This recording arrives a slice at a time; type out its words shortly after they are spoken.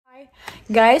Hi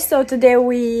guys, so today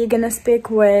we're gonna speak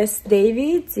with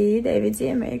Davy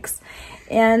DMX,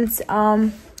 and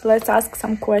let's ask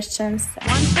some questions.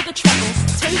 One for the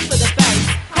trebles, two for the bass.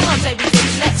 Come on, Davy D,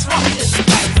 let's rock this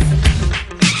place.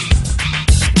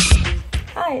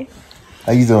 Hi.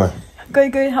 How you doing?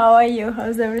 Good. How are you?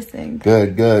 How's everything?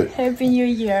 Good. Happy New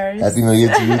Year. Happy New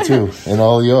Year to you too, and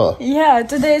all y'all. Yeah,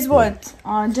 today is what?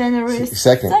 January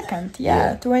 2nd. 2nd.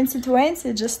 Yeah,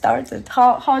 2020 just started.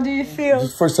 How do you feel? This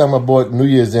is the first time I bought New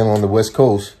Year's in on the West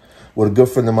Coast with a good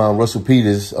friend of mine, Russell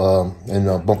Peters,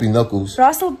 and Bumpy Knuckles.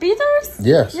 Russell Peters?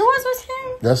 Yes. You was with him?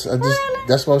 Really?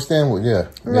 That's what I was staying with. Yeah.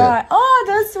 Right. Oh,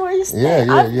 that's where you stay.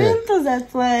 Yeah. I've been to that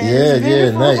place.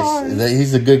 Yeah. Nice. House.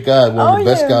 He's a good guy. One of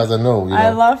the best guys I know. You know? I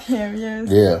love him. Yes.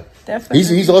 Yeah.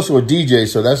 Definitely. He's also a DJ,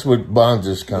 so that's what bonds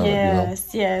us kind of.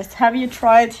 Yes. Have you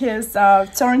tried his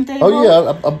turntable? Oh yeah,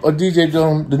 I DJ'd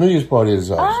on the New Year's party at his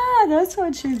house. Ah, that's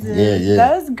what you did. Yeah.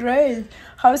 That's great.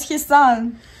 How's his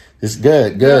son? It's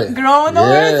good. Grown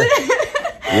already?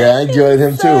 Yeah, I enjoyed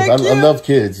him too. I love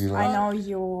kids, you know. I know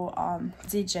you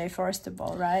DJ first of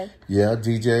all, right? Yeah, I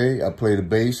DJ. I play the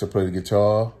bass. I play the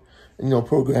guitar. And,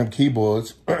 program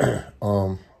keyboards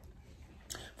for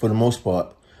the most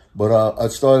part. But I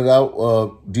started out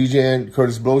DJing,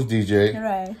 Kurtis Blow's DJ.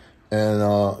 Right. And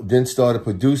then started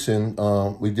producing.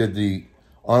 We did the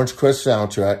Orange Crest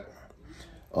soundtrack.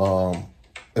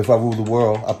 If I Rule the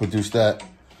World, I produced that.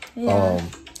 Yeah.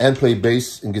 And played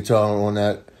bass and guitar on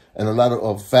that. And a lot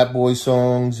of Fat Boy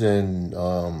songs and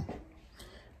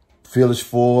Fearless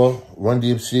 4,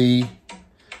 Run-DMC,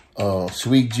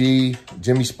 Sweet G,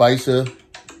 Jimmy Spicer,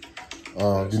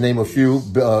 to name a few.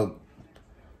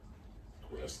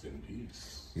 Rest in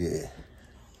peace. Yeah.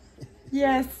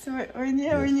 Yes, we need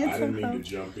I to didn't mean to help.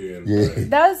 jump in. Yeah.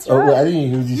 That's right. Oh, well, I didn't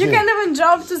even hear You can't even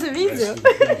jump to the video.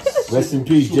 Rest in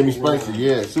peace, Jimmy Spicer.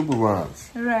 Yeah, super rhymes.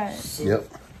 Right. Yep.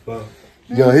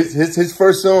 His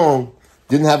first song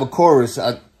didn't have a chorus.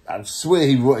 I swear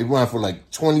he ran for like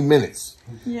 20 minutes.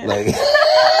 Yeah. Like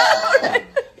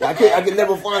I could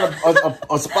never find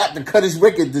a spot to cut his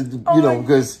record,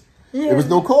 because there was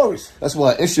no chorus. That's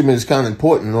why instrument is kind of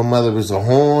important, no matter if it's a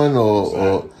horn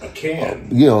or a can.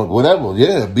 Whatever.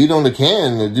 Yeah, beat on the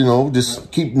can.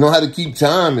 Just know how to keep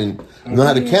time and know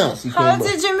how to count. How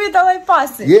did you meet LA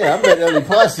Posse? Yeah, I met LA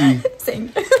Posse.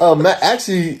 Sing.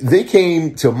 Actually, they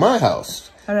came to my house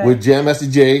with Jam Master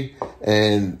Jay,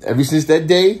 and ever since that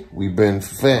day, we've been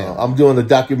fam. I'm doing a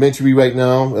documentary right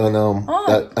now, and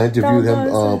I interviewed him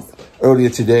earlier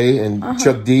today, and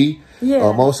Chuck D. Yeah.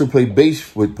 I also play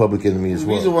bass with Public Enemy as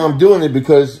well. The reason why I'm doing it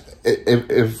because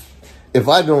if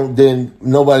I don't, then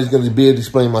nobody's going to be able to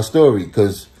explain my story.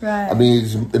 Because I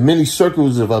mean, many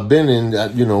circles that I've been in,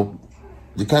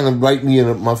 they kind of write me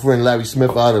and my friend Larry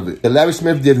Smith out of it. And Larry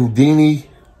Smith did Houdini,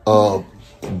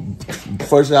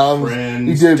 first album.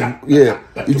 He did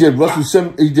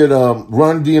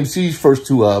Run-DMC's first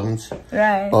 2 albums.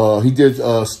 Right. He did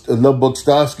Love Bug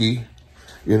Starsky.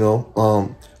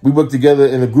 We worked together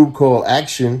in a group called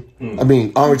Action. I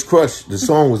mean, Orange Crush. The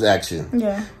song was Action.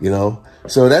 Yeah.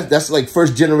 So that's like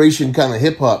first generation kind of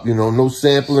hip hop. No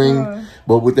sampling,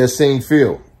 but with that same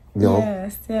feel.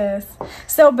 Yes.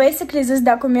 So basically, this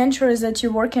documentary that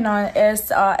you're working on is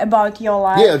about your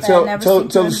life. Yeah, tell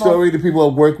the story to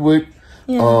people I work with.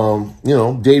 Yeah.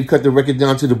 Dave cut the record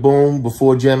down to the bone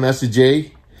before Jam Master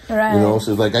Jay. Right.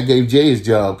 So like I gave Jay his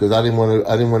job because I didn't want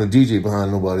to DJ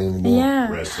behind nobody anymore. Yeah.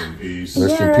 Rest in peace.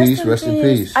 Rest in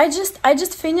peace. I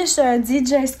just finished a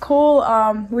DJ school,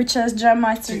 which is Jam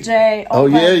Master Jay. Oh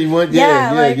yeah, you went?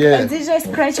 Yeah. A DJ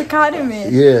Scratch Academy.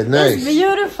 Yeah, nice. It's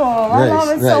beautiful. I love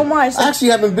it so much. I actually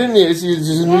haven't been there. Is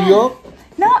it in New York?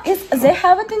 No, they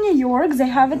have it in New York. They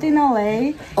have it in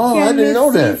LA. Oh, I didn't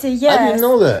know that. Yes. I didn't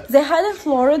know that. They had in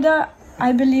Florida.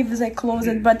 I believe they closed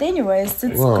it, but anyways,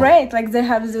 it's great. Like they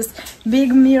have this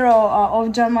big mirror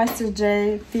of Jam Master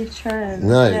Jay picture, and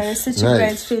it's such a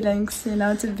great feelings,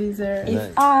 to be there. Nice.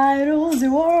 If I rule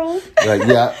the world, right?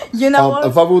 Yeah, what?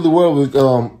 If I Rule the World was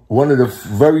one of the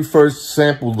very first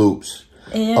sample loops.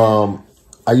 Yeah.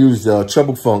 I used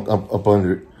treble funk up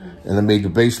under it, and I made the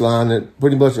bass line. That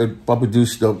pretty much I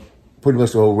produced pretty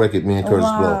much the whole record, me and Kurtis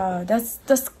Blow. Wow,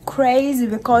 that's crazy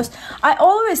because I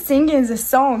always sing in the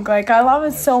song. Like I love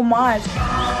it so much.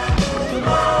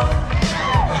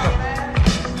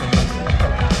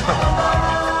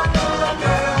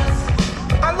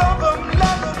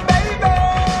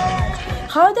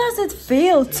 How does it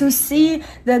feel to see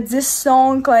that this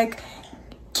song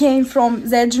came from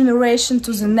that generation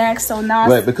to the next? So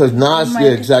Nas, right? Because Nas,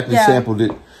 sampled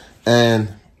it, and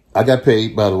I got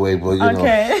paid, by the way, but you know.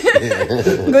 Okay.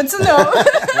 Good to know.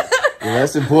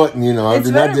 that's important, you know. I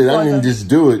didn't just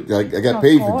do it. I got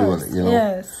paid for doing it, you know.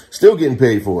 Yes. Still getting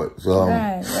paid for it. So,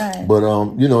 right. But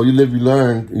you know, you live, you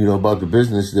learn, you know, about the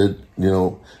business that, you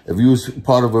know, if you was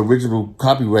part of original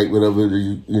copyright, whatever,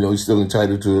 you know, you're still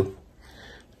entitled to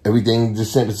everything,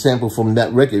 just sample from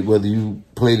that record, whether you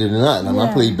played it or not. I mean,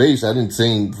 I played bass. I didn't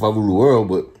sing If I Rule the World,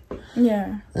 but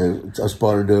I was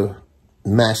part of the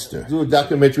master. Do a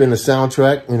documentary and a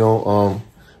soundtrack, you know,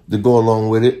 to go along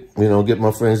with it. You know, get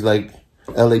my friends like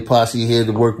LA Posse here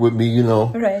to work with me, you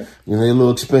know. Right. You know, they're a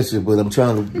little expensive, but I'm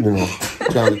trying to, you know,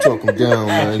 trying to talk them down,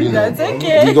 man. You know, that's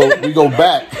okay. We go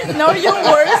back. No, you're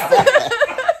worse.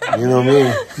 You know what I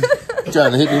mean?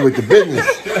 Trying to hit me with the business.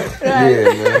 Right. Yeah,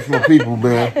 man. That's my people,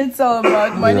 man. It's all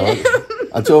about money. You know,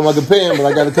 I told them I could pay them, but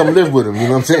I got to come live with them. You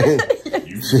know what I'm saying?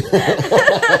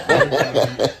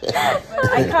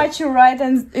 I caught you right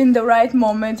in the right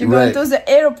moment. You're going to the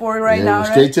airport right now,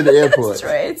 right? Straight to the airport.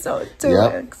 Straight, so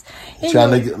 2 weeks.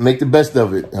 Trying to make the best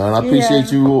of it. And I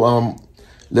appreciate you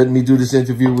letting me do this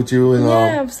interview with you. And,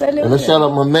 absolutely. And let's shout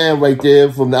out my man right there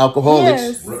from the Alcoholics.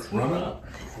 Yes. Run up.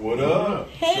 What up?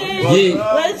 Hey,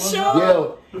 let's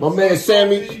show. Yeah, my man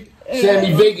Sammy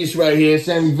Vegas right here.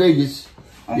 Sammy Vegas.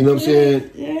 You know what I'm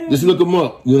saying? Yeah. Just look him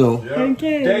up, you know. Yeah.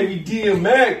 Okay. Davy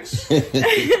DMX.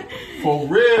 For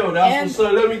real. That's what's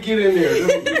up. Let me get in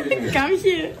there. Come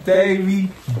here. Davy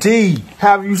D.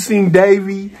 Have you seen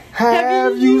Davy?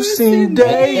 Have you seen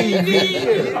Davy?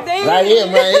 Right here.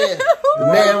 The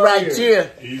man right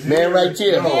here. Man right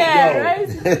here.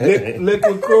 Right?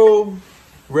 Liquid Crew.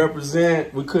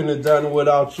 Represent. We couldn't have done it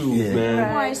without you,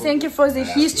 man. Right. Thank you for the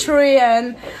history,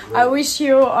 and I wish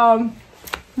you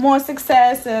more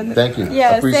success. And thank you.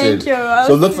 Yes, thank you.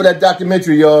 So look for that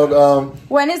documentary, y'all.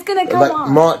 When it's gonna come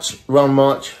out? Around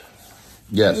March.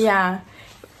 Yes. Yeah.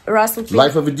 Russell Peter.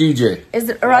 Life of a DJ.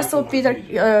 Is Russell Peter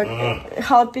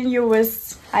helping you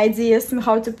with ideas and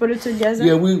how to put it together?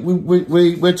 Yeah,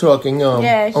 we're talking.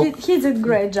 He did a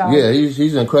great job. Yeah,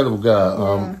 he's an incredible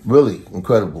guy. Really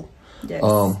incredible. Yes.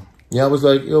 I was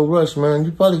like, yo, Russ, man,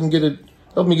 you probably can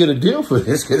help me get a deal for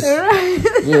this, cause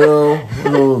you know,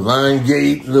 little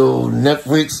Lionsgate, little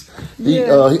Netflix.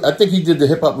 I think he did the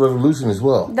Hip Hop Revolution as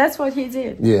well. That's what he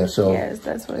did. Yeah, so yes,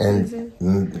 that's what he did.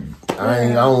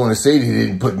 I don't want to say that he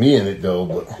didn't put me in it though,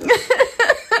 but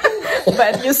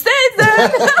but you stayed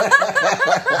there.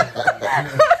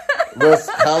 Russ,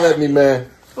 holler at me,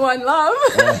 man. One love.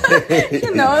 He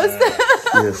knows.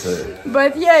 Yes, sir.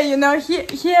 But yeah, you know,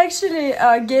 he actually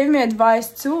gave me advice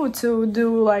too to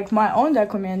do like my own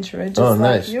documentary. Just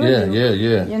nice. Like you do,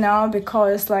 Yeah. You know,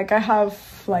 because like I have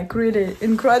like really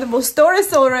incredible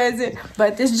stories already,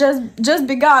 but it's just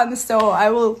begun, so I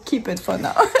will keep it for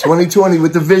now. 2020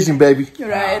 with the vision, baby.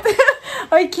 Right.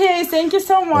 Okay, thank you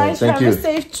so much. Have a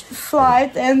safe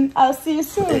flight, and I'll see you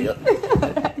soon.